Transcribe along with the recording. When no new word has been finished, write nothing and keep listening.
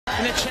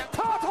in the chat.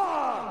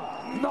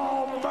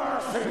 No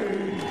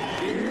mercy.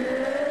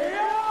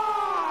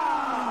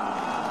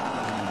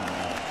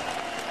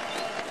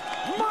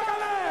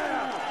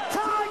 Magomed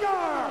Tiger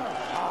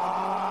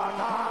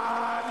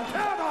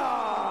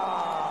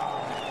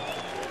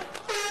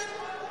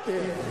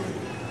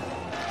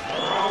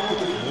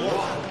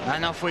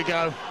And off we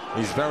go.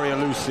 He's very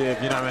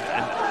elusive, you know, and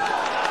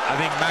I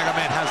think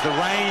Magomed has the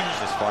range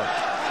this fight.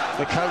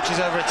 The coaches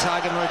over at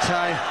Tiger Muay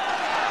Thai,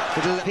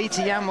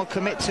 Petr Yan will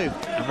commit to.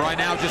 And right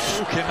now just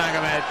looking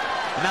Magomed,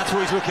 and that's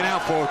what he's looking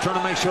out for, trying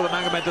to make sure that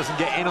Magomed doesn't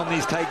get in on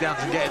these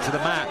takedowns and get it to the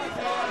mat.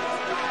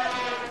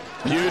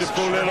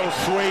 Beautiful little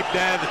sweep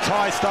there, the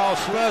Thai style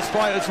first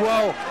fight as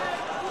well.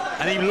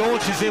 And he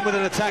launches in with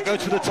an attack,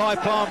 goes for the Thai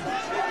palm.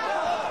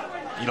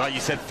 Like you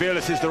said,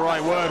 fearless is the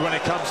right word when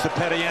it comes to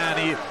Petr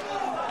Yan.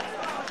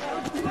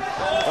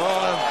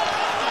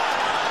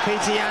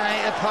 Petr Yan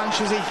ate a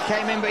punch as he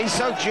came in, but he's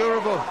so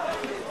durable.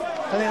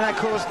 I think that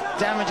caused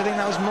damage. I think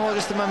that was more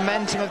just the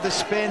momentum of the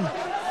spin.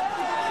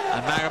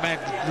 And Magomed,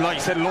 like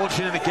you said,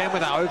 launching in again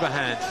with that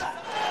overhand.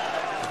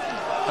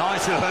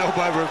 Nice little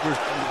elbow,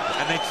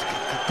 and they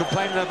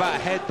complaining about a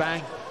head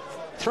bang.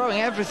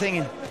 Throwing everything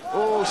in.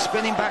 Oh,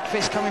 spinning back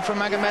fist coming from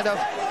Magomedov.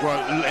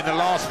 Well, in the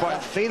last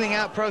fight. Feeling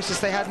out process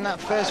they had in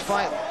that first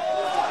fight.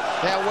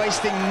 They're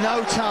wasting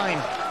no time.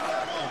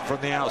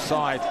 From the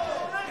outside.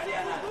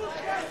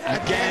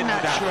 Again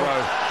that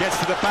throw. Gets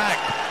to the back,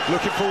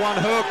 looking for one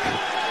hook.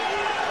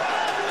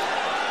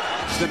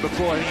 Said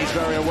before, I think he's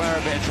very aware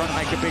of it and trying to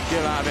make a big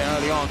deal out of it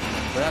early on.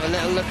 We'll have a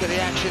little look at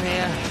the action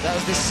here. That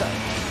was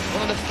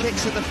one of the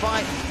kicks of the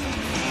fight.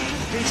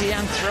 Petr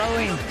Yan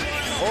throwing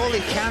all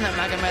he can at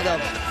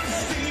Magomedov.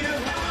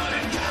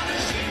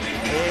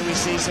 Here we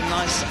see some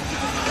nice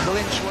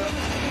clinch work.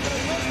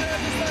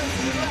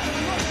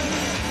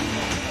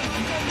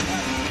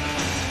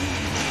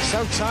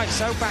 So tight,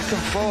 so back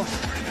and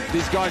forth.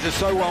 These guys are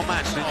so well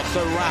matched and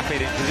so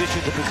rapid in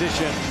position to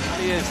position.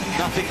 There's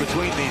nothing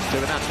between these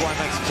two, and that's why it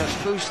makes it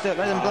such booster,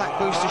 red and black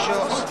booster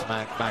shorts.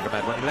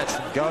 Magomed, when he lets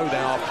them go,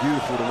 they are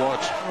beautiful to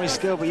watch. Very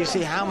skilled, but you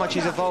see how much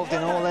he's evolved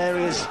in all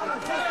areas.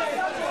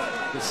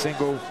 The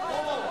single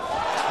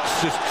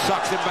just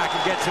sucks him back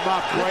and gets him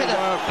up. Great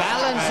work.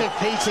 Balance of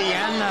Petr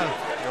Yan though.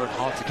 Very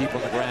hard to keep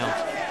on the ground.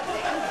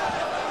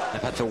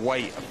 They've had to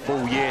wait a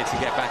full year to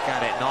get back at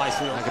it.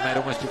 Nicely. Magomed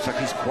almost looks like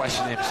he's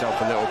questioning himself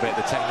a little bit.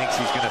 The techniques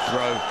he's going to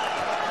throw,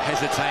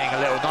 hesitating a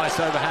little. Nice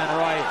overhand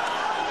right.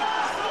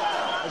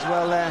 As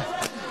well there.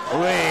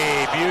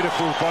 Wee,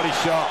 beautiful body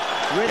shot.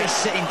 Really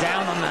sitting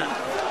down on that.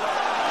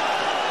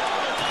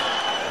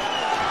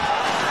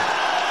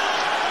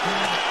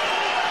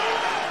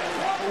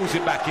 Pulls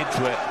him back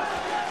into it.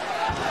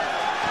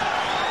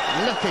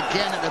 Look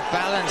again at the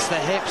balance, the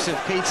hips of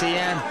Petr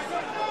Yan.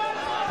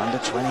 Under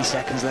 20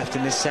 seconds left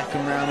in this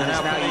second round, and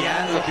it's now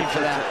Yan looking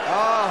for that.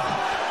 Oh!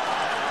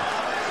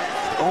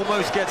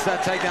 Almost gets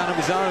that takedown of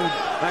his own.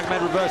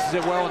 Magomed reverses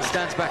it well and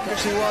stands back. Yes,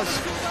 he was.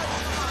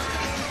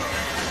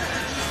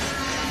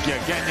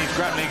 Yeah, getting these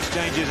grappling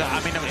exchanges,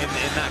 I mean,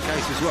 in that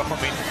case as well, I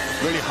mean,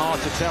 really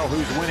hard to tell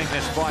who's winning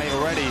this fight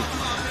already.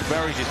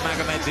 Very just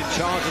Magomed's in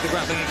charge of the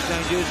grappling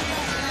exchanges,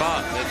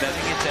 but it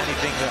doesn't get to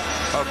anything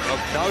of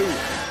note.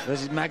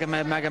 This is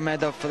Magomed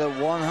Magomedov for the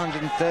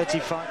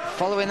 135.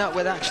 Following up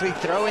with actually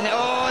throwing it.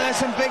 Oh, there's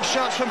some big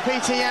shots from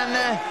Petr Yan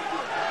there.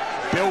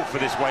 Built for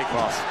this weight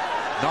class.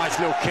 Nice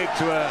little kick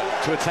to a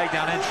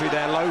takedown entry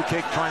there. Low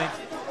kick trying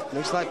to...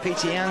 Looks like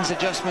Petr Yan's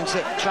adjustments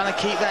at trying to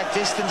keep that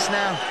distance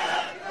now.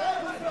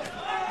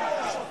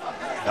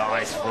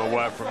 Nice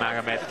work from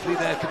Magomed. See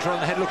there,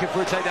 controlling the head, looking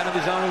for a takedown of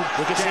his own.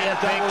 We can see a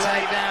big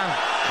takedown.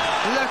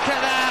 Look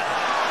at that.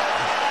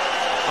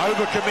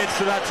 Overcommits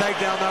to that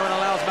takedown though and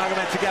allows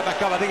Magomed to get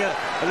back up. I think a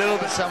little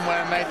bit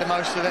somewhere and made the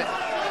most of it.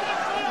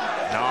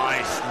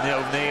 Nice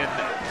little knee and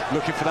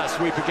looking for that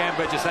sweep again,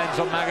 but just ends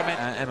on Magomed.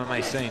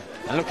 MMA scene.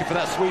 And looking for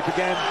that sweep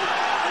again.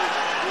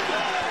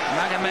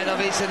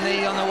 Magomedov eats a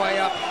knee on the way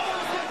up.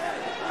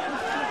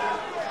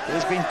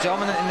 He's been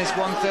dominant in this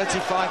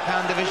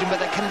 135-pound division, but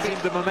there can be...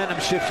 The momentum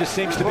shift just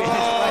seems to be...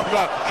 Oh,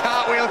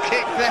 cartwheel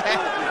kick there.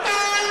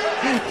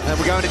 And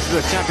we're going into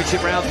the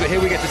championship rounds, but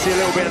here we get to see a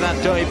little bit of that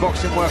dirty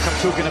boxing work. I'm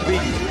talking a big,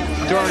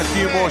 throwing a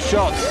few more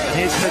shots. And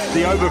here's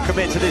the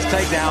overcommit to this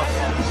takedown.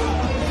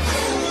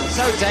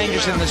 So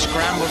dangerous in the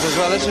scrambles as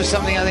well. This was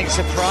something I think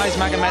surprised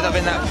Magomedov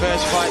in that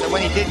first fight, that when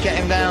he did get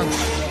him down,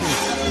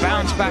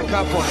 bounce back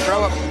up or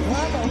throw up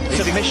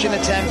submission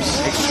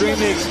attempts.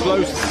 Extremely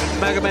explosive.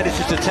 Magomed is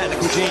just a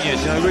technical genius,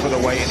 you know, for the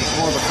weight, and he's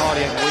more of a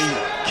cardio. We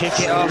kick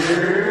it off.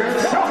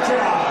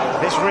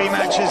 This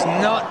rematch is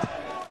not...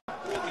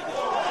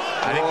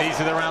 I think these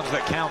are the rounds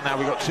that count now.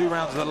 We've got 2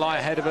 rounds that lie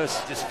ahead of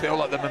us. Just feel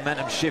like the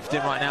momentum shifting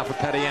right now for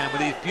Petr Yan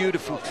with these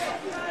beautiful...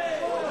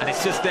 And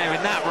it's just there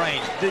in that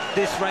range.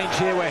 This range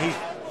here where he's...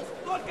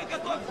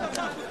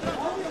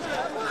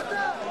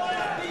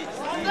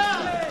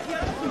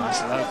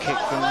 Nice low kick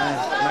from there.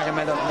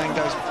 Magomedov then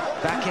goes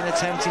back in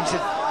attempting to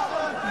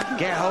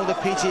get hold of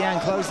Petr Yan,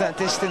 close that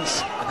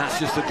distance. And that's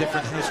just the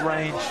difference in this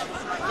range.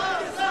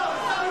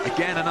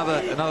 Again,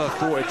 another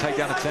thwarted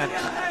takedown attempt.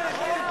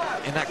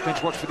 in that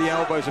clinch. Watch for the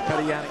elbows of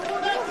Petr Yan.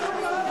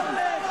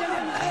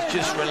 He's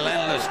just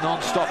relentless,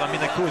 non-stop. I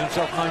mean, they call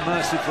himself No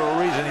Mercy for a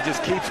reason. He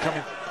just keeps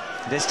coming.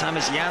 This time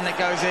it's Yan that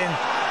goes in.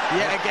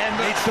 Yet again.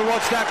 Needs to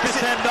watch that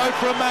crescendo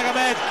from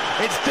Magomed.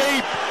 It's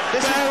deep,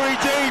 very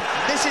deep.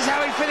 This is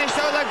how he finished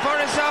Oleg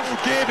Borisov.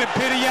 Give him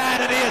Petr Yan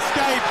and he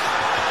escapes.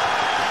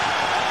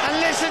 And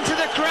listen to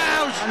the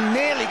crowd. And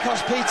nearly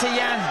cost Petr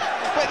Yan.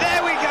 But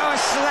there we go, a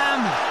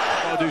slam.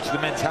 What do to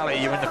the mentality?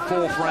 You're in the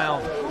 4th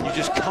round. You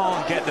just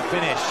can't get the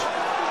finish.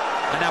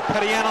 And now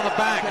Petr Yan on the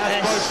back.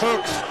 Has both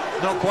hooks.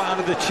 Not quite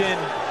under the chin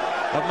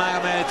of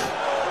Magomed.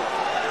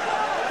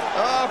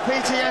 Oh,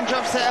 Petr Yan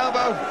drops the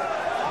elbow.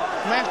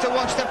 May have to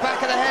watch the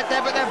back of the head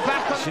there, but they're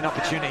back on.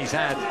 Opportunities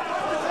had.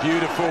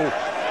 Beautiful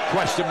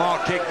question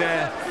mark kick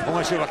there.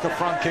 Almost looked like a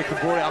front kick and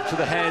brought it up to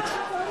the head.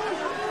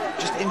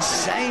 Just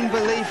insane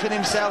belief in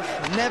himself.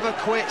 Never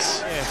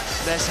quits. Yeah.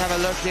 Let's have a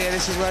look here.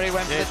 This is where he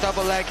went for the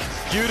double leg.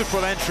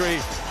 Beautiful entry.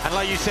 And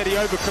like you said, he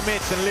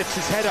overcommits and lifts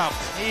his head up.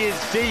 He is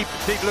deep.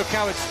 Look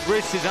how his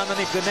wrist is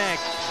underneath the neck.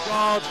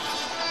 Guard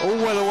all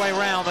the way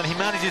around, and he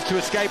manages to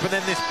escape, and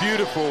then this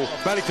beautiful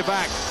belly to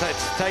back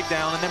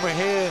takedown, and then we're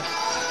here.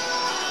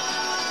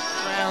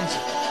 Round.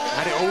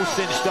 Had it all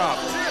cinched up.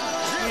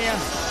 Yeah.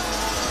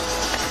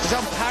 He's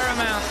on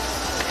paramount.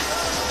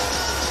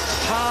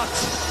 Heart.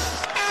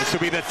 This will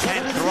be the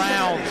 10th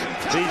round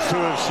these two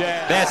have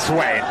shared. They're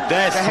sweating.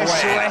 They're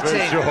sweating. For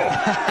sure.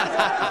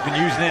 Been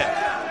using it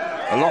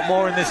a lot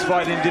more in this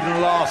fight than it did in the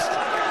last.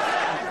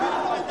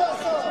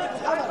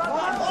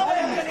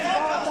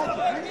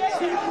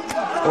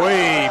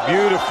 Oi,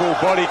 beautiful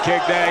body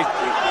kick there.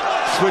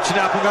 Switching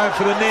up and going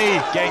for the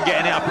knee. Getting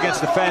it up against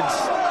the fence.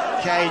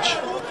 Cage.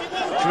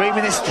 3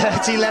 minutes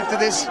 30 left of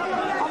this.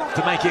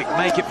 To make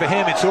it for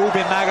him, it's all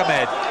been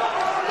Magomed.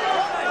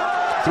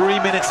 3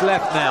 minutes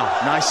left now.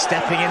 Nice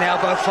Stepping in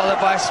elbow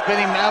followed by a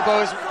spinning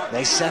elbows.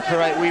 They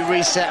separate, we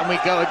reset, and we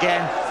go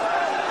again.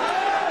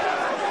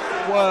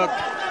 Work.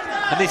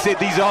 And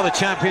these are the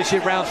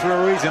championship rounds for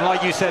a reason.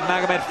 Like you said,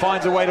 Magomed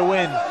finds a way to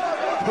win.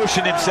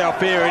 Pushing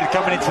himself here and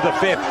coming into the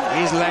 5th.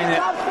 He's laying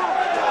it.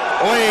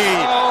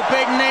 Oi! Oh,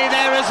 big knee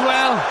there as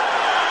well.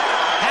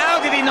 How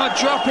did he not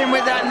drop him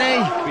with that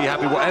knee? Be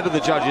happy whatever the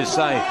judges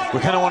say.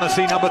 We're going to want to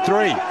see number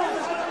 3.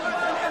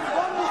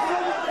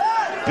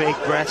 Big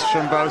breaths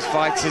from both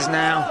fighters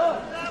now.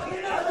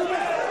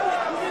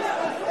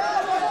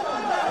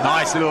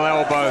 Nice little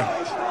elbow.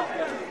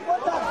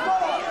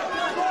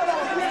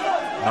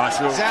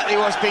 Nice little... Exactly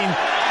what's been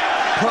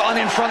put on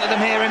in front of them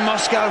here in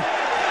Moscow.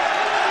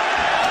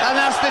 And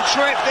that's the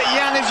trip that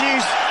Yan has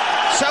used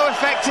so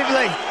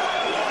effectively.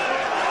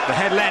 The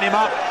head letting him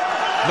up.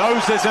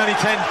 Knows there's only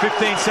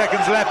 10-15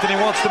 seconds left and he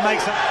wants to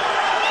make some...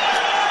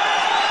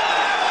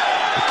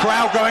 The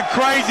crowd going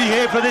crazy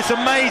here for this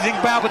amazing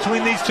bout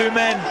between these two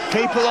men.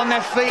 People on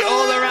their feet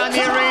all around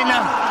the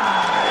arena.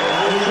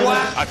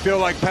 Wow. I feel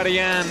like Petr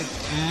Yan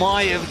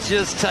might have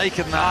just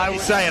taken that. I would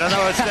say it. I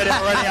know I said it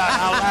already out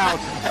loud,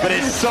 but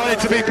it's solid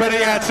to be Petr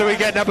Yan, so we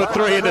get number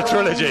 3 in the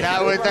trilogy.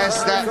 Now with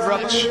that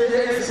rush.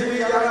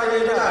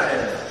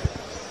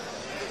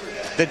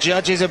 The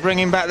judges are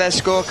bringing back their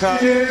scorecard.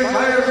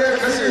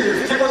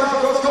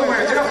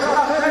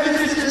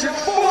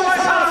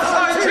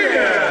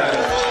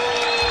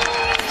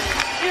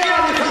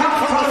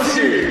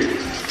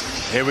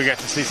 Here we get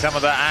to see some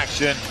of that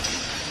action.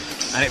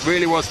 And it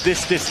really was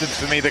this distance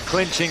for me, the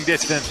clinching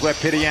distance where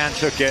Petr Yan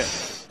took it.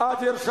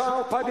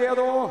 Одержал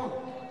победу.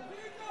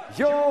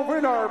 Your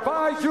winner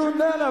by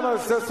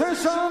unanimous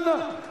decision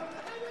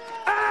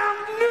and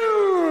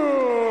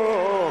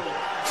new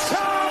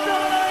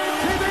champion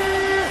TV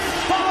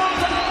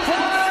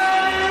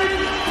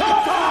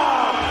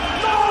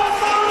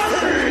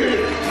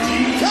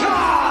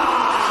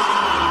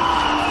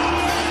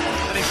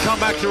And he's come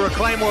back to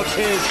reclaim what's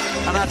his,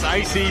 and that's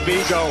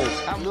ACB gold.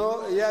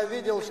 Но я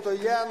видел, что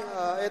Ян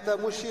это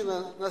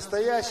мужчина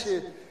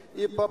настоящий,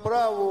 и по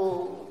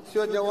праву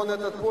сегодня он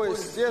этот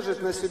пояс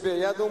держит на себе.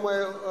 Я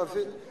думаю,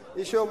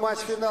 еще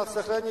матч-финал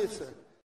сохранится.